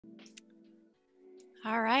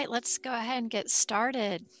All right, let's go ahead and get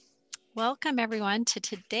started. Welcome everyone to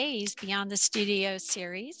today's Beyond the Studio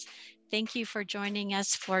series. Thank you for joining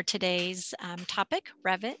us for today's topic,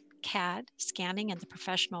 Revit, CAD, scanning in the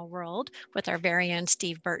professional world with our very own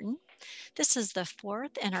Steve Burton. This is the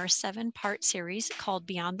fourth in our 7-part series called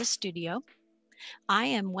Beyond the Studio. I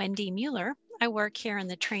am Wendy Mueller. I work here in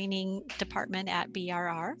the training department at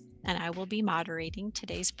BRR, and I will be moderating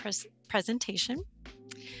today's presentation.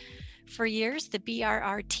 For years, the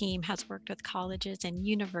BRR team has worked with colleges and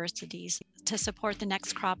universities to support the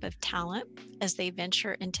next crop of talent as they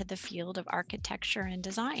venture into the field of architecture and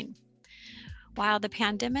design. While the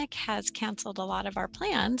pandemic has canceled a lot of our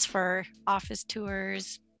plans for office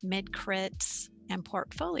tours, mid-crits, and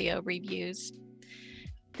portfolio reviews,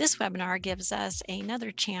 this webinar gives us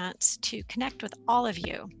another chance to connect with all of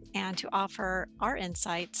you and to offer our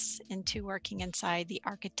insights into working inside the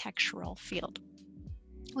architectural field.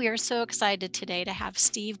 We are so excited today to have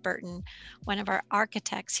Steve Burton, one of our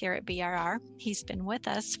architects here at BRR. He's been with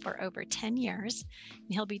us for over 10 years,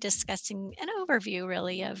 and he'll be discussing an overview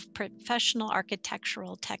really of professional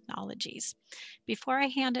architectural technologies. Before I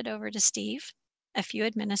hand it over to Steve, a few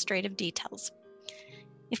administrative details.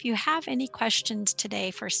 If you have any questions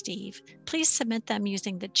today for Steve, please submit them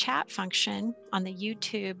using the chat function on the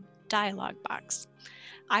YouTube dialog box.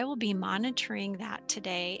 I will be monitoring that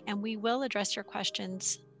today, and we will address your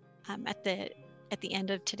questions at the end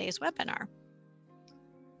of today's webinar.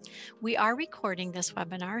 We are recording this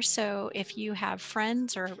webinar, so if you have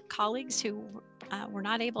friends or colleagues who were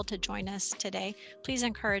not able to join us today, please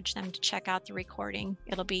encourage them to check out the recording.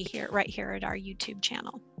 It'll be right here at our YouTube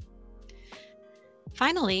channel.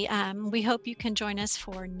 Finally, we hope you can join us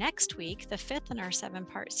for next week, the 5th in our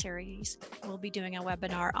 7-part series. We'll be doing a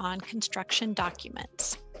webinar on construction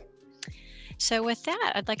documents. So with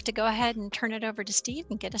that, I'd like to go ahead and turn it over to Steve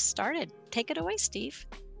and get us started. Take it away, Steve.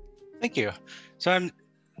 Thank you. So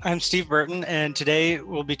I'm Steve Burton, and today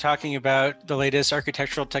we'll be talking about the latest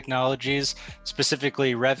architectural technologies,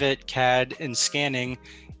 specifically Revit, CAD, and scanning.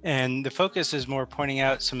 And the focus is more pointing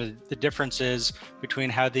out some of the differences between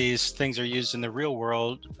how these things are used in the real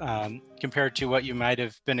world compared to what you might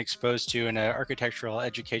have been exposed to in an architectural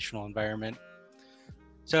educational environment.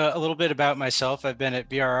 So a little bit about myself. I've been at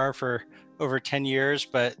BRR for over 10 years,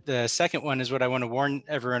 but the second one is what I want to warn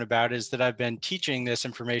everyone about is that I've been teaching this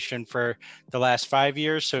information for the last 5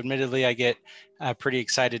 years. So admittedly, I get pretty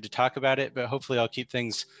excited to talk about it, but hopefully I'll keep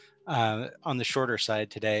things on the shorter side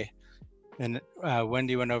today. And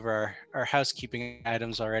Wendy went over our housekeeping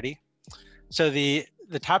items already. So the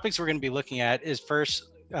topics we're going to be looking at is first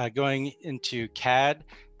going into CAD,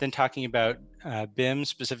 then talking about BIM,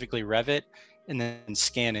 specifically Revit, and then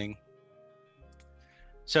scanning.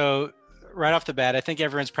 So right off the bat, I think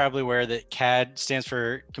everyone's probably aware that CAD stands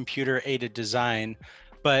for computer aided design,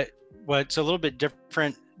 but what's a little bit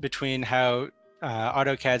different between how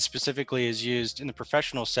AutoCAD specifically is used in the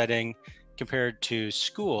professional setting compared to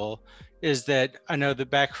school is that I know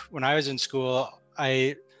that back when I was in school,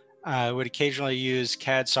 I would occasionally use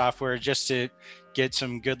CAD software just to get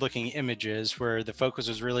some good looking images where the focus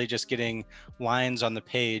was really just getting lines on the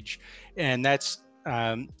page. And that's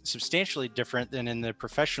substantially different than in the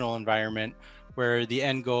professional environment where the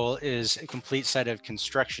end goal is a complete set of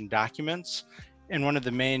construction documents. And one of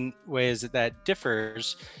the main ways that that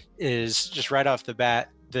differs is just right off the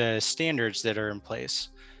bat, the standards that are in place.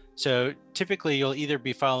 So typically you'll either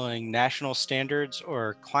be following national standards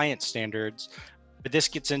or client standards, but this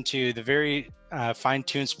gets into the very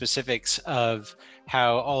fine-tuned specifics of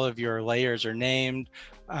how all of your layers are named,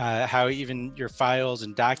 how even your files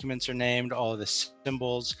and documents are named, all of the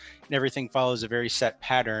symbols, and everything follows a very set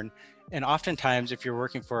pattern. And oftentimes, if you're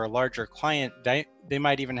working for a larger client, they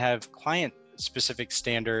might even have client-specific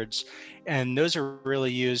standards, and those are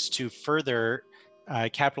really used to further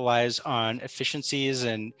capitalize on efficiencies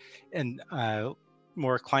and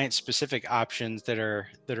more client-specific options that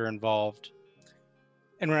are involved.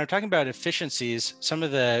 And when I'm talking about efficiencies, some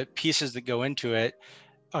of the pieces that go into it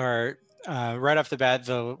are right off the bat,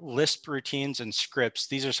 the Lisp routines and scripts.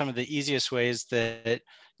 These are some of the easiest ways that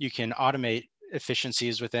you can automate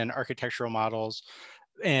efficiencies within architectural models.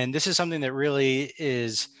 And this is something that really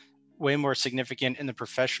is way more significant in the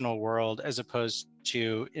professional world as opposed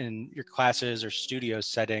to in your classes or studio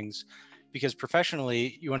settings, because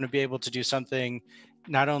professionally, you want to be able to do something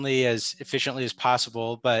not only as efficiently as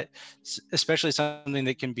possible, but especially something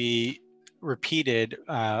that can be repeated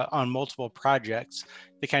on multiple projects.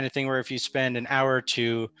 The kind of thing where if you spend an hour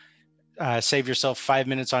to save yourself 5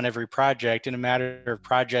 minutes on every project, in a matter of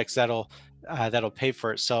projects, that'll pay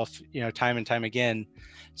for itself, time and time again.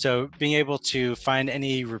 So being able to find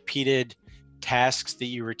any repeated tasks that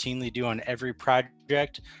you routinely do on every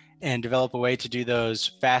project and develop a way to do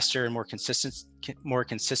those faster and more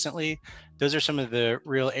consistently, those are some of the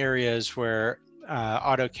real areas where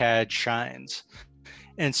AutoCAD shines.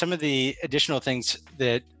 And some of the additional things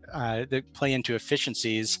that play into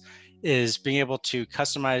efficiencies is being able to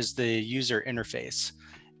customize the user interface.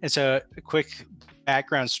 And so a quick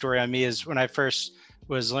background story on me is when I first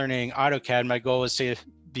was learning AutoCAD, my goal was to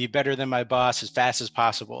be better than my boss as fast as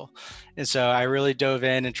possible. And so I really dove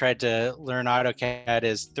in and tried to learn AutoCAD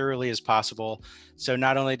as thoroughly as possible. So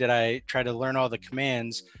not only did I try to learn all the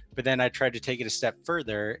commands, but then I tried to take it a step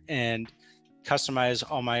further and customize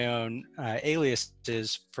all my own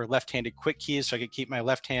aliases for left-handed quick keys, so I could keep my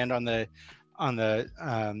left hand on the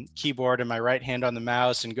keyboard and my right hand on the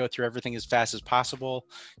mouse and go through everything as fast as possible.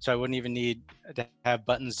 So I wouldn't even need to have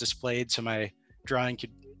buttons displayed, so my drawing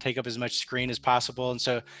could take up as much screen as possible. And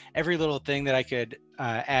so every little thing that I could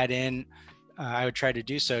add in, I would try to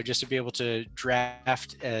do so just to be able to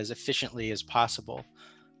draft as efficiently as possible.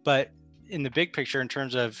 But in the big picture, in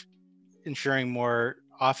terms of ensuring more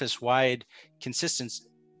office-wide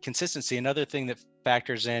consistency, another thing that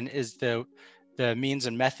factors in is the means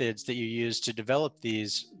and methods that you use to develop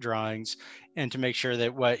these drawings and to make sure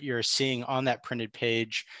that what you're seeing on that printed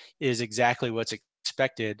page is exactly what's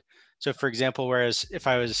expected. So for example, whereas if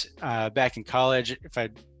I was back in college, if I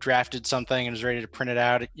drafted something and was ready to print it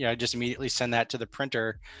out, I just immediately send that to the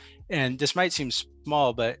printer. And this might seem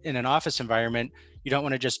small, but in an office environment, you don't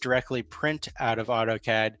want to just directly print out of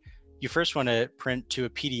AutoCAD. You first want to print to a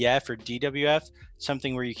PDF or DWF,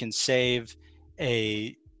 something where you can save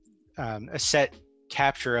a set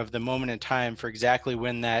capture of the moment in time for exactly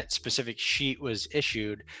when that specific sheet was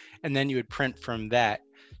issued, and then you would print from that.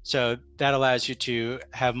 So that allows you to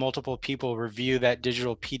have multiple people review that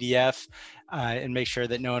digital PDF and make sure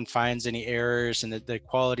that no one finds any errors and that the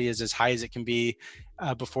quality is as high as it can be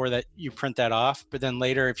before that you print that off. But then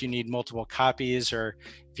later, if you need multiple copies or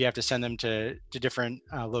if you have to send them to different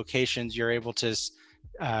locations, you're able to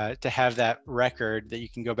have that record that you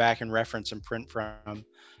can go back and reference and print from.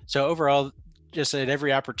 So overall, just at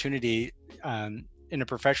every opportunity in a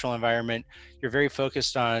professional environment, you're very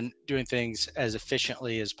focused on doing things as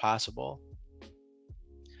efficiently as possible.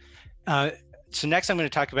 So next I'm going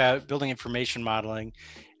to talk about building information modeling.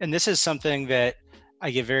 And this is something that I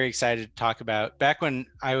get very excited to talk about. Back when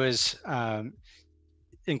I was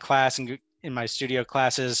in class and in my studio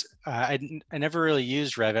classes, I never really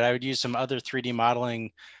used Revit. I would use some other 3D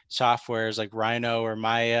modeling softwares like Rhino or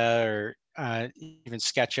Maya or even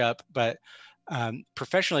SketchUp. But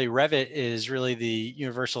professionally, Revit is really the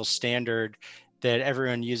universal standard that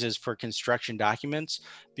everyone uses for construction documents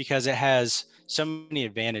because it has so many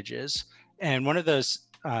advantages. And one of those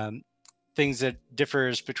things that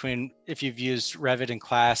differs between if you've used Revit in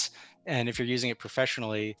class and if you're using it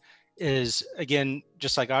professionally is, again,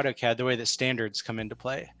 just like AutoCAD, the way that standards come into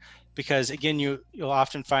play. Because again, you'll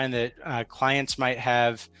often find that clients might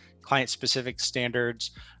have client-specific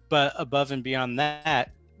standards, but above and beyond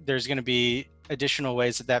that, there's going to be additional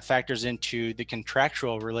ways that factors into the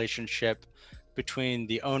contractual relationship between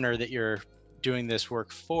the owner that you're doing this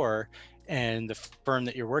work for and the firm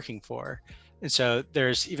that you're working for. And so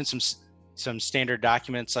there's even some standard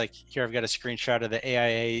documents, like here I've got a screenshot of the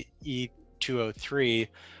AIA E203,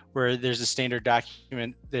 where there's a standard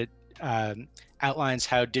document that outlines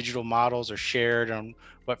how digital models are shared, on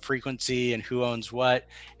what frequency and who owns what.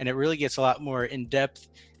 And it really gets a lot more in depth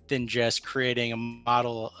than just creating a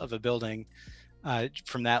model of a building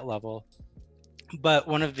from that level. But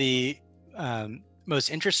one of the most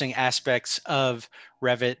interesting aspects of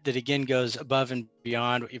Revit that again goes above and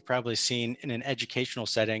beyond what you've probably seen in an educational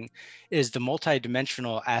setting is the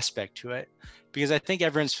multi-dimensional aspect to it. Because I think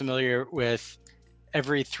everyone's familiar with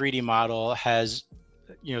every 3D model has,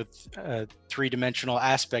 a three-dimensional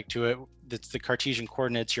aspect to it. That's the Cartesian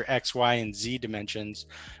coordinates, your X, Y, and Z dimensions.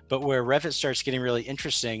 But where Revit starts getting really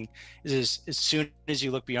interesting is as soon as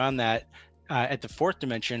you look beyond that, at the fourth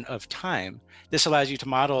dimension of time. This allows you to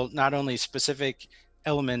model not only specific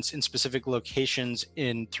elements in specific locations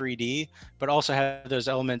in 3D, but also have those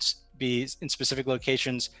elements be in specific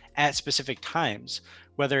locations at specific times,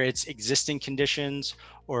 whether it's existing conditions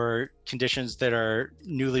or conditions that are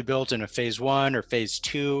newly built in a phase 1 or phase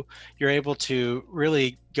 2. You're able to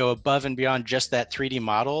really go above and beyond just that 3D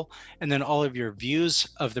model, and then all of your views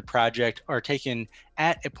of the project are taken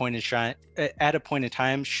at a point in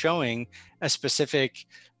time, showing a specific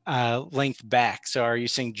length back. So are you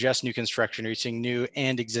seeing just new construction? Are you seeing new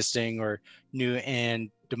and existing, or new and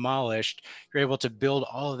demolished? You're able to build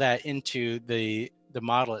all of that into the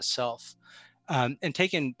model itself. And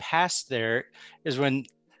taken past there is when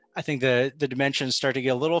I think the dimensions start to get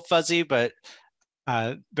a little fuzzy, but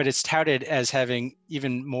it's touted as having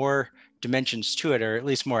even more dimensions to it, or at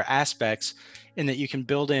least more aspects, in that you can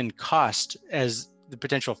build in cost as the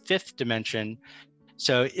potential fifth dimension.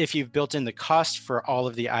 So if you've built in the cost for all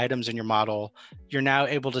of the items in your model, you're now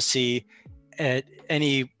able to see at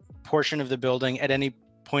any portion of the building at any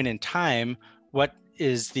point in time what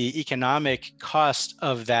is the economic cost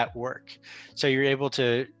of that work. So you're able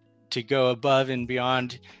to go above and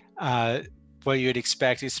beyond uh, what you would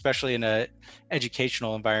expect, especially in a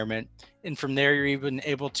educational environment. And from there, you're even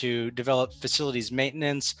able to develop facilities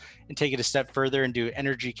maintenance and take it a step further and do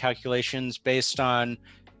energy calculations based on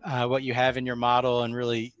what you have in your model and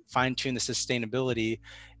really fine tune the sustainability.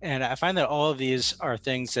 And I find that all of these are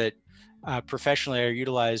things that professionally are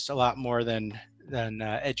utilized a lot more than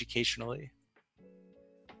educationally.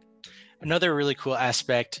 Another really cool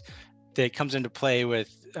aspect that comes into play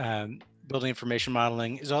with building information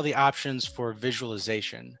modeling is all the options for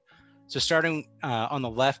visualization. So starting on the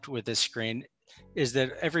left with this screen is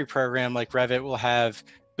that every program like Revit will have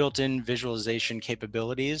built-in visualization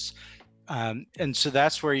capabilities. And so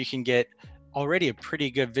that's where you can get already a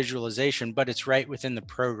pretty good visualization, but it's right within the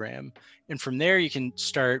program. And from there, you can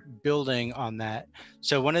start building on that.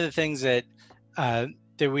 So one of the things that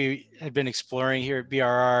that we had been exploring here at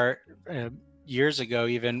BRR years ago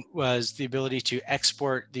even was the ability to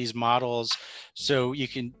export these models so you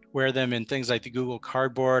can wear them in things like the Google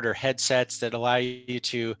Cardboard or headsets that allow you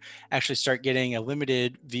to actually start getting a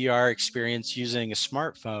limited VR experience using a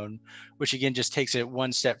smartphone, which again just takes it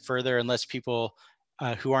one step further and lets people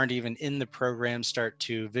who aren't even in the program start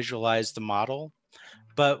to visualize the model.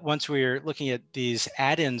 But once we're looking at these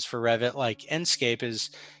add-ins for Revit, like Enscape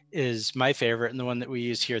is my favorite and the one that we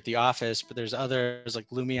use here at the office, but there's others like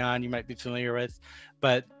Lumion you might be familiar with.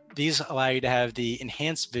 But these allow you to have the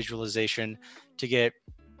enhanced visualization to get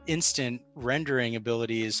instant rendering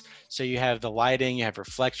abilities. So you have the lighting, you have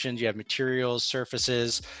reflections, you have materials,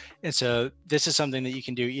 surfaces. And so this is something that you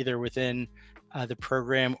can do either within the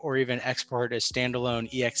program or even export a standalone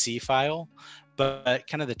exe file. But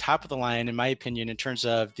kind of the top of the line, in my opinion, in terms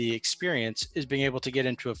of the experience, is being able to get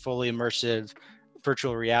into a fully immersive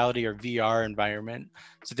virtual reality or VR environment.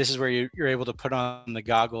 So this is where you're able to put on the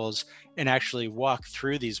goggles and actually walk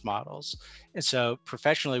through these models. And so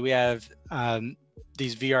professionally, we have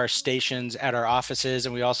these VR stations at our offices,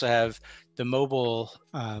 and we also have the mobile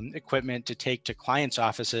equipment to take to clients'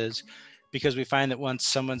 offices, because we find that once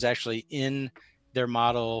someone's actually in their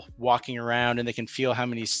model walking around and they can feel how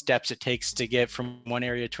many steps it takes to get from one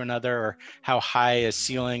area to another, or how high a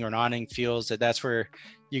ceiling or an awning feels, that's where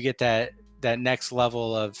you get that next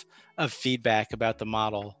level of feedback about the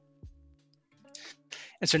model.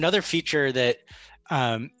 And so another feature that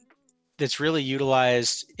that's really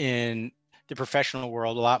utilized in the professional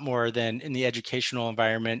world a lot more than in the educational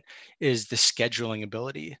environment is the scheduling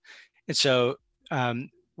ability. And so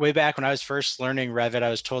way back when I was first learning Revit, I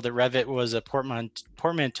was told that Revit was a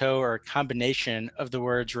portmanteau or a combination of the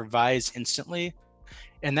words revise instantly.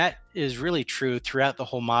 And that is really true throughout the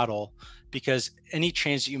whole model, because any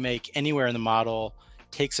change that you make anywhere in the model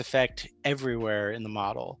takes effect everywhere in the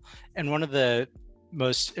model. And one of the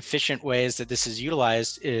most efficient ways that this is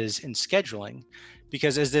utilized is in scheduling,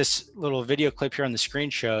 because as this little video clip here on the screen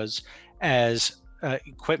shows, as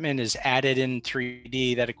equipment is added in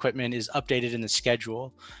 3D, that equipment is updated in the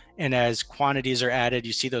schedule. And as quantities are added,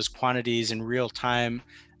 you see those quantities in real time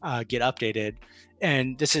get updated.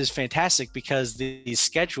 And this is fantastic because these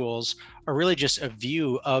schedules are really just a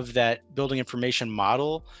view of that building information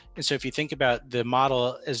model. And so if you think about the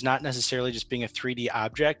model as not necessarily just being a 3D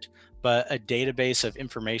object, but a database of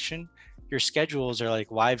information, your schedules are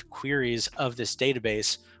like live queries of this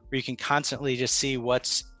database where you can constantly just see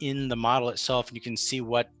what's in the model itself, and you can see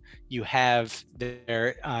what you have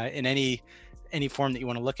there in any form that you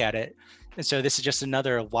want to look at it. And so this is just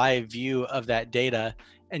another live view of that data,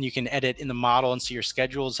 and you can edit in the model and see your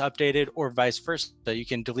schedule is updated, or vice versa. You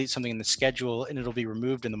can delete something in the schedule and it'll be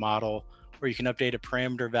removed in the model, or you can update a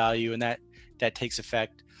parameter value and that takes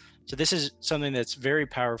effect. So this is something that's very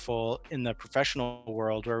powerful in the professional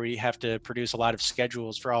world, where we have to produce a lot of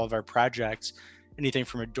schedules for all of our projects, anything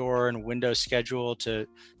from a door and window schedule to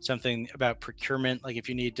something about procurement. Like if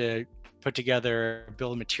you need to put together a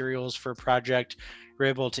bill of materials for a project, you're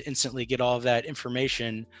able to instantly get all of that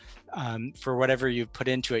information for whatever you've put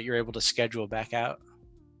into it, you're able to schedule back out.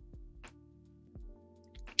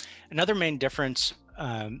 Another main difference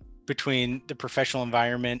between the professional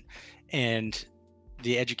environment and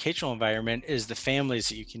the educational environment is the families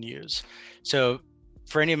that you can use. So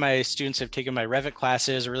for any of my students who have taken my Revit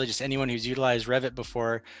classes, or really just anyone who's utilized Revit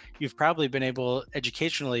before, you've probably been able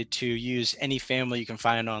educationally to use any family you can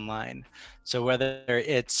find online. So whether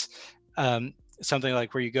it's um, something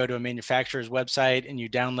like where you go to a manufacturer's website and you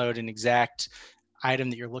download an exact item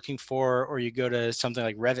that you're looking for, or you go to something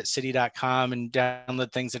like revitcity.com and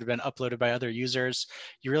download things that have been uploaded by other users,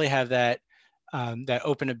 you really have that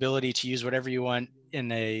open ability to use whatever you want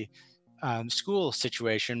in a school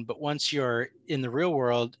situation. But once you're in the real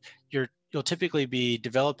world, you'll typically be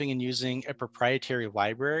developing and using a proprietary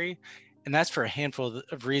library. And that's for a handful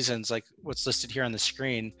of reasons, like what's listed here on the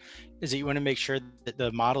screen, is that you want to make sure that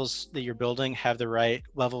the models that you're building have the right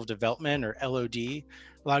level of development, or LOD. A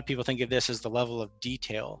lot of people think of this as the level of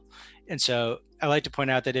detail. And so I like to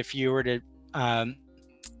point out that um,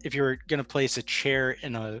 if you were going to place a chair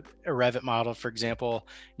in a Revit model, for example,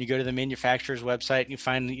 you go to the manufacturer's website and you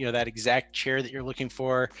find that exact chair that you're looking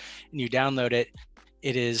for, and you download it,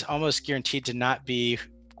 it is almost guaranteed to not be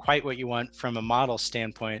quite what you want from a model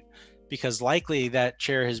standpoint, because likely that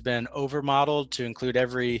chair has been over modeled to include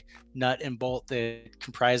every nut and bolt that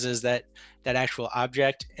comprises that actual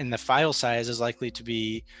object, and the file size is likely to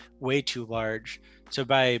be way too large. So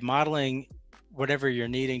by modeling whatever you're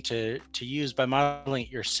needing to use, by modeling it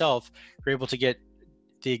yourself, you're able to get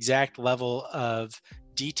the exact level of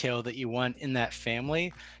detail that you want in that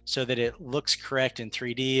family, so that it looks correct in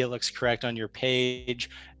 3D, it looks correct on your page,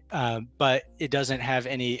 but it doesn't have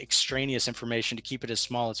any extraneous information to keep it as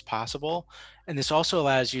small as possible. And this also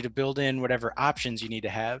allows you to build in whatever options you need to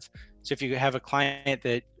have. So if you have a client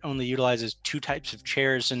that only utilizes 2 types of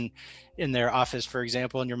chairs in their office, for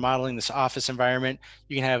example, and you're modeling this office environment,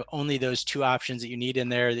 you can have only those 2 options that you need in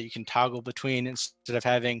there that you can toggle between, instead of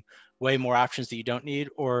having way more options that you don't need,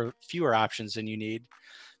 or fewer options than you need.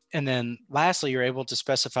 And then lastly, you're able to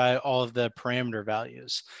specify all of the parameter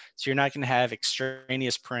values. So you're not going to have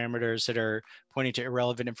extraneous parameters that are pointing to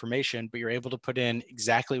irrelevant information, but you're able to put in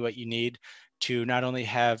exactly what you need to not only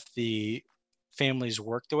have the families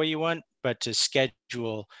work the way you want, but to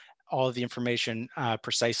schedule all of the information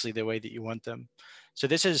precisely the way that you want them. So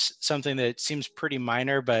this is something that seems pretty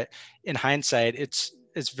minor, but in hindsight, it's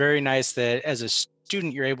very nice that as a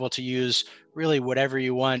student, you're able to use really whatever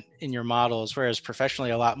you want in your models, whereas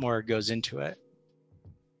professionally, a lot more goes into it.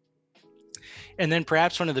 And then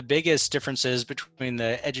perhaps one of the biggest differences between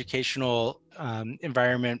the educational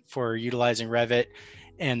environment for utilizing Revit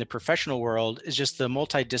and the professional world is just the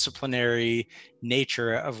multidisciplinary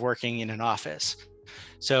nature of working in an office.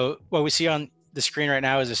 So what we see on the screen right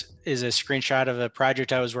now is a screenshot of a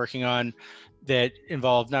project I was working on that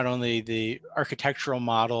involved not only the architectural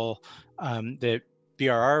model that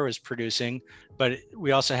BRR was producing, but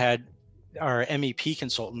we also had our MEP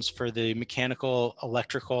consultants for the mechanical,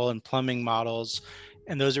 electrical, and plumbing models.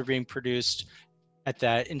 And those are being produced at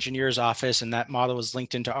that engineer's office, and that model was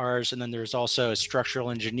linked into ours. And then there's also a structural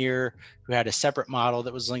engineer who had a separate model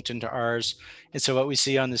that was linked into ours. And so what we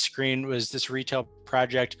see on the screen was this retail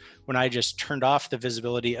project when I just turned off the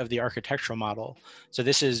visibility of the architectural model. So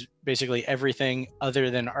this is basically everything other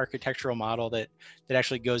than architectural model that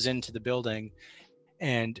actually goes into the building.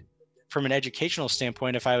 And from an educational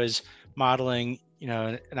standpoint, if I was modeling,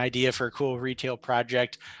 an idea for a cool retail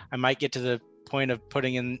project, I might get to the point of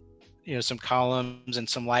putting in, some columns and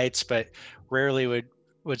some lights, but rarely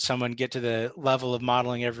would someone get to the level of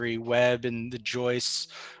modeling every web and the joists,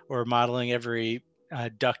 or modeling every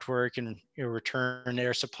ductwork and return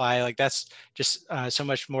air supply. Like that's just so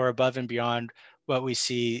much more above and beyond what we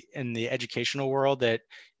see in the educational world. That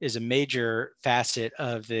is a major facet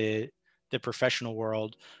of the professional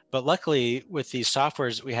world. But luckily, with these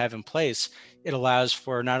softwares that we have in place, it allows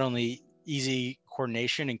for not only easy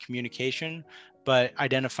coordination and communication, but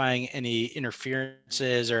identifying any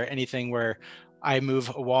interferences or anything where I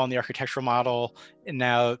move a wall in the architectural model, and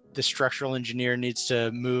now the structural engineer needs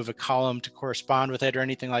to move a column to correspond with it, or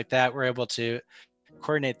anything like that. We're able to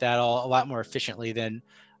coordinate that all a lot more efficiently than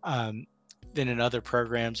in other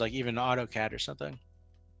programs like even AutoCAD or something.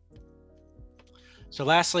 So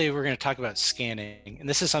lastly, we're going to talk about scanning. And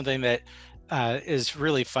this is something that is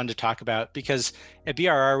really fun to talk about, because at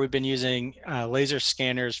BRR, we've been using laser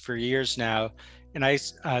scanners for years now. And I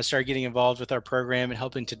started getting involved with our program and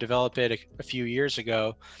helping to develop it a few years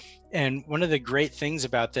ago. And one of the great things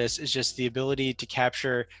about this is just the ability to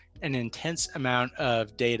capture an intense amount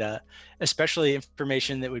of data, especially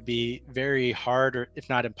information that would be very hard, or if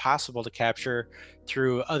not impossible, to capture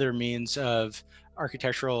through other means of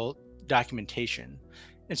architectural documentation.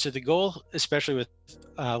 And so the goal, especially with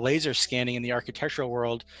laser scanning in the architectural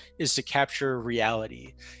world, is to capture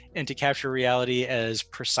reality, and to capture reality as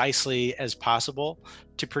precisely as possible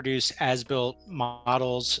to produce as-built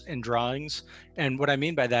models and drawings. And what I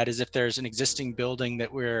mean by that is if there's an existing building that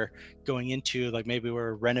we're going into, like maybe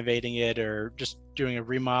we're renovating it or just doing a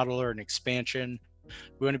remodel or an expansion,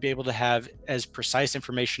 we want to be able to have as precise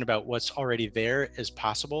information about what's already there as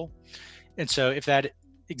possible. And so if that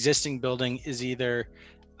existing building is either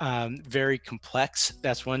very complex,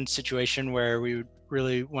 that's one situation where we would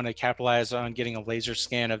really want to capitalize on getting a laser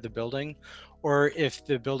scan of the building. Or if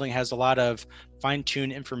the building has a lot of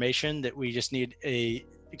fine-tuned information that we just need a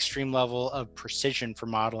extreme level of precision for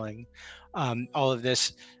modeling, all of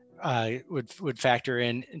this would factor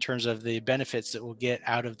in terms of the benefits that we'll get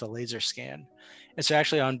out of the laser scan. And so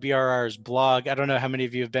actually on BRR's blog, I don't know how many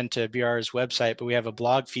of you have been to BRR's website, but we have a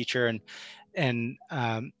blog feature, and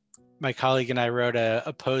my colleague and I wrote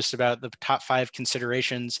a post about the top 5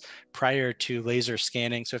 considerations prior to laser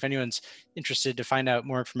scanning. So if anyone's interested to find out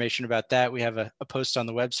more information about that, we have a post on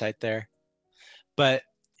the website there. But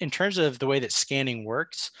in terms of the way that scanning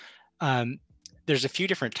works, um, there's a few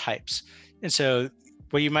different types. And so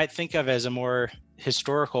what you might think of as a more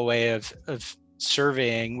historical way of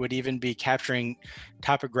surveying would even be capturing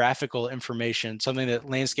topographical information, something that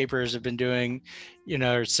landscapers have been doing,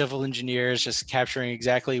 or civil engineers, just capturing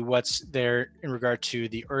exactly what's there in regard to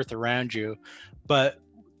the earth around you. But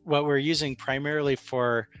what we're using primarily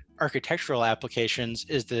for architectural applications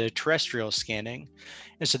is the terrestrial scanning.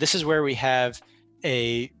 And so this is where we have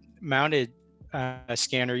a mounted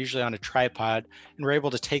scanner, usually on a tripod, and we're able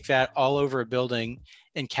to take that all over a building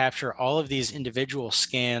and capture all of these individual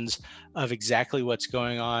scans of exactly what's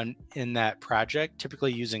going on in that project,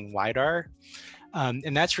 typically using LiDAR.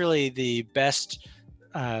 And that's really the best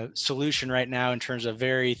solution right now in terms of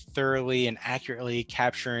very thoroughly and accurately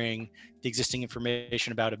capturing the existing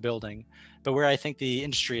information about a building. But where I think the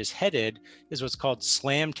industry is headed is what's called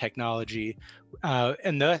SLAM technology.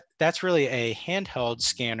 And that's really a handheld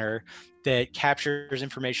scanner that captures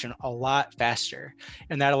information a lot faster.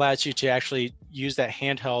 And that allows you to actually use that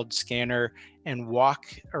handheld scanner and walk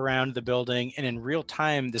around the building. And in real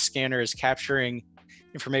time, the scanner is capturing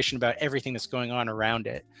information about everything that's going on around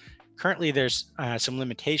it. Currently, there's some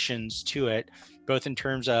limitations to it, both in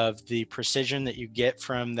terms of the precision that you get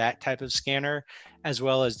from that type of scanner, as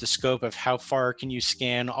well as the scope of how far can you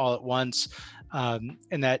scan all at once.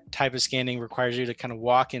 And that type of scanning requires you to kind of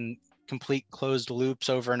walk in complete closed loops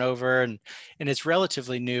over and over, and it's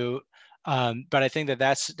relatively new. But I think that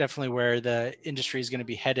that's definitely where the industry is going to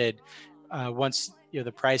be headed once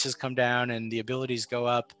the prices come down and the abilities go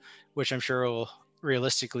up, which I'm sure will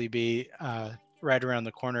realistically be right around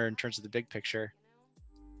the corner in terms of the big picture.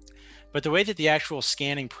 But the way that the actual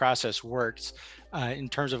scanning process works in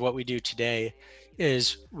terms of what we do today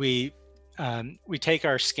is we take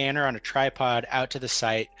our scanner on a tripod out to the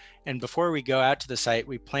site, and before we go out to the site,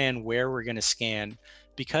 we plan where we're going to scan,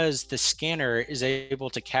 because the scanner is able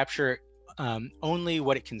to capture only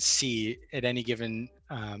what it can see at any given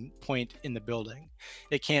point in the building.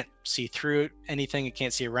 It can't see through anything, it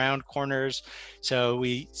can't see around corners. So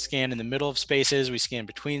we scan in the middle of spaces, we scan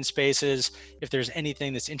between spaces. If there's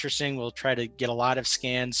anything that's interesting, we'll try to get a lot of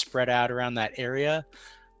scans spread out around that area.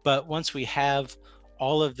 But once we have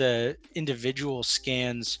all of the individual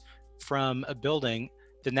scans from a building,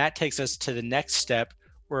 then that takes us to the next step,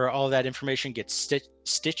 where all of that information gets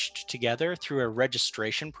stitched together through a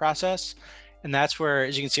registration process. And that's where,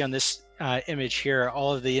 as you can see on this image here,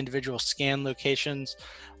 all of the individual scan locations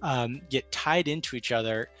get tied into each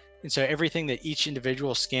other. And so everything that each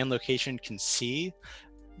individual scan location can see,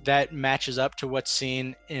 that matches up to what's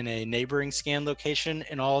seen in a neighboring scan location.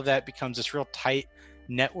 And all of that becomes this real tight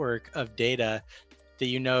network of data that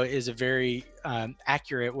is a very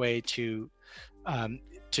accurate way to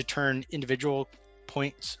turn individual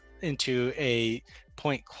points into a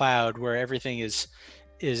point cloud, where everything is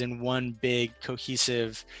in one big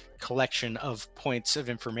cohesive collection of points of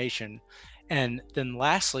information. And then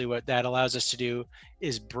lastly, what that allows us to do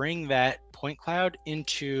is bring that point cloud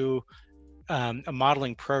into a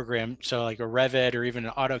modeling program, so like a Revit or even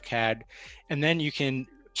an AutoCAD, and then you can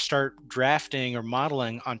start drafting or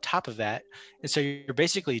modeling on top of that. And so you're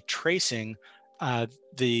basically tracing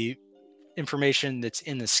the information that's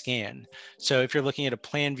in the scan. So if you're looking at a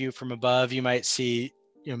plan view from above, you might see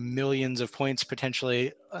millions of points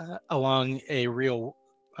potentially along a real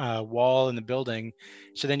wall in the building.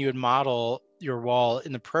 So then you would model your wall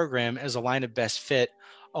in the program as a line of best fit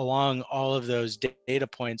along all of those data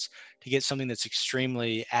points to get something that's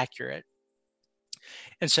extremely accurate.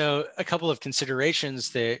 And so a couple of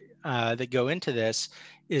considerations that go into this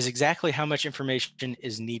is exactly how much information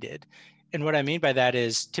is needed. And what I mean by that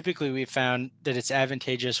is typically we found that it's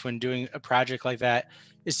advantageous when doing a project like that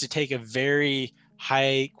is to take a very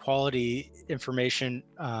high quality information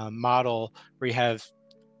model where you have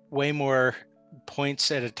way more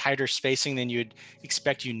points at a tighter spacing than you'd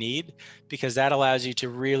expect you need, because that allows you to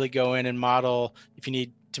really go in and model, if you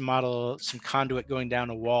need to model some conduit going down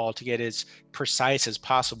a wall, to get as precise as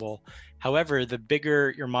possible. However, the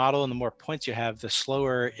bigger your model and the more points you have, the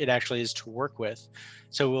slower it actually is to work with.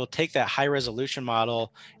 So we'll take that high resolution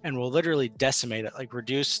model and we'll literally decimate it, like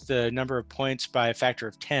reduce the number of points by a factor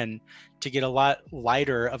of 10 to get a lot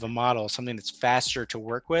lighter of a model, something that's faster to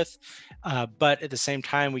work with. But at the same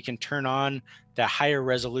time, we can turn on that higher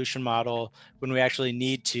resolution model when we actually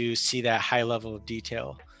need to see that high level of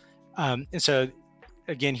detail. And so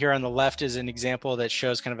again, here on the left is an example that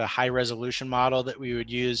shows kind of a high resolution model that we would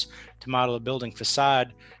use to model a building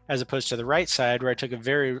facade, as opposed to the right side where I took a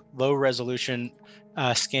very low resolution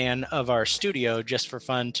scan of our studio just for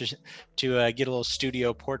fun to get a little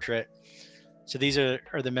studio portrait. So these are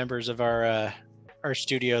the members of our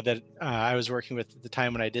studio that I was working with at the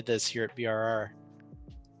time when I did this here at BRR.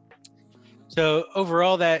 So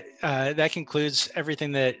overall, that concludes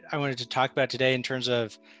everything that I wanted to talk about today in terms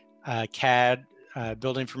of CAD,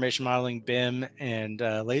 building information modeling, BIM, and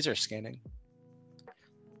laser scanning.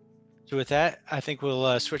 So with that, I think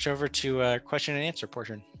we'll switch over to question and answer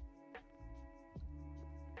portion.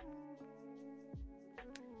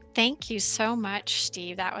 Thank you so much,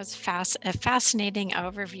 Steve. That was a fascinating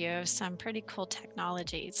overview of some pretty cool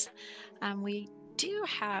technologies. We do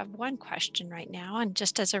have one question right now, and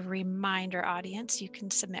just as a reminder, audience, you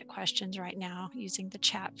can submit questions right now using the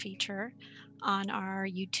chat feature on our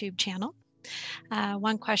YouTube channel.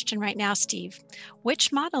 One question right now, Steve.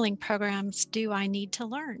 Which modeling programs do I need to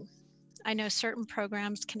learn? I know certain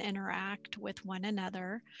programs can interact with one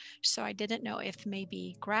another, so I didn't know if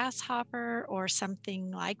maybe Grasshopper or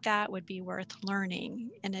something like that would be worth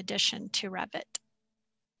learning in addition to Revit.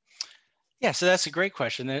 Yeah, so that's a great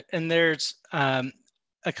question. And there's a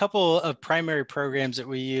couple of primary programs that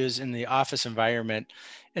we use in the office environment.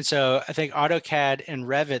 And so I think AutoCAD and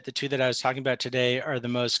Revit, the two that I was talking about today, are the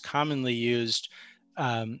most commonly used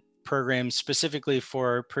programs specifically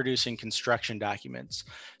for producing construction documents.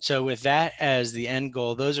 So with that as the end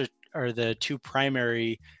goal, those are the two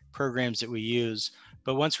primary programs that we use.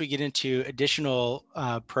 But once we get into additional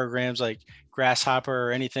programs like Grasshopper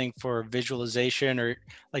or anything for visualization, or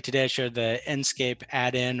like today I showed the Enscape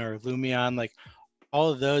add-in or Lumion, like all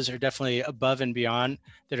of those are definitely above and beyond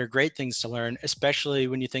that are great things to learn, especially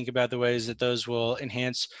when you think about the ways that those will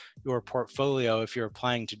enhance your portfolio if you're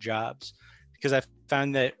applying to jobs. Because I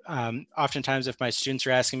found that oftentimes if my students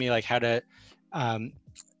are asking me like how to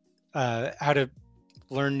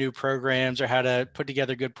learn new programs or how to put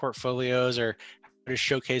together good portfolios or how to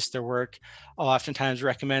showcase their work, I'll oftentimes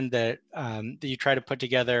recommend that, that you try to put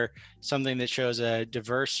together something that shows a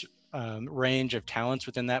diverse range of talents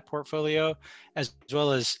within that portfolio, as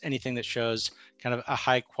well as anything that shows kind of a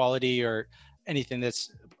high quality or anything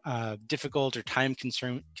that's difficult or time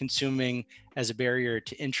consuming as a barrier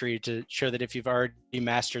to entry, to show that if you've already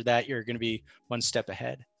mastered that, you're going to be one step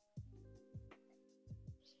ahead.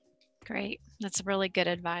 Great, that's really good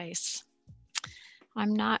advice.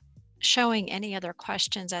 I'm not showing any other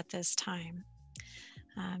questions at this time.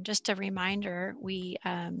 Just a reminder, we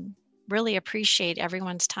really appreciate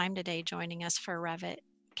everyone's time today joining us for Revit,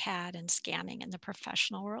 CAD, and scanning in the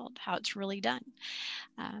professional world, how it's really done.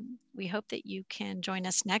 We hope that you can join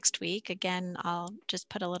us next week. Again, I'll just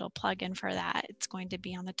put a little plug in for that. It's going to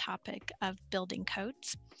be on the topic of building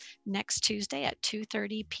codes next Tuesday at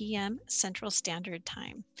 2:30 p.m. Central Standard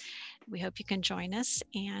Time. We hope you can join us.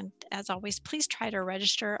 And as always, please try to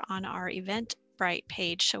register on our Eventbrite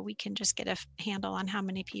page so we can just get a handle on how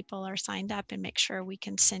many people are signed up and make sure we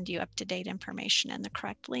can send you up-to-date information and the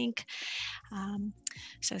correct link.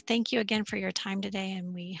 So thank you again for your time today,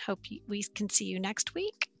 and we hope we can see you next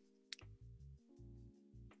week.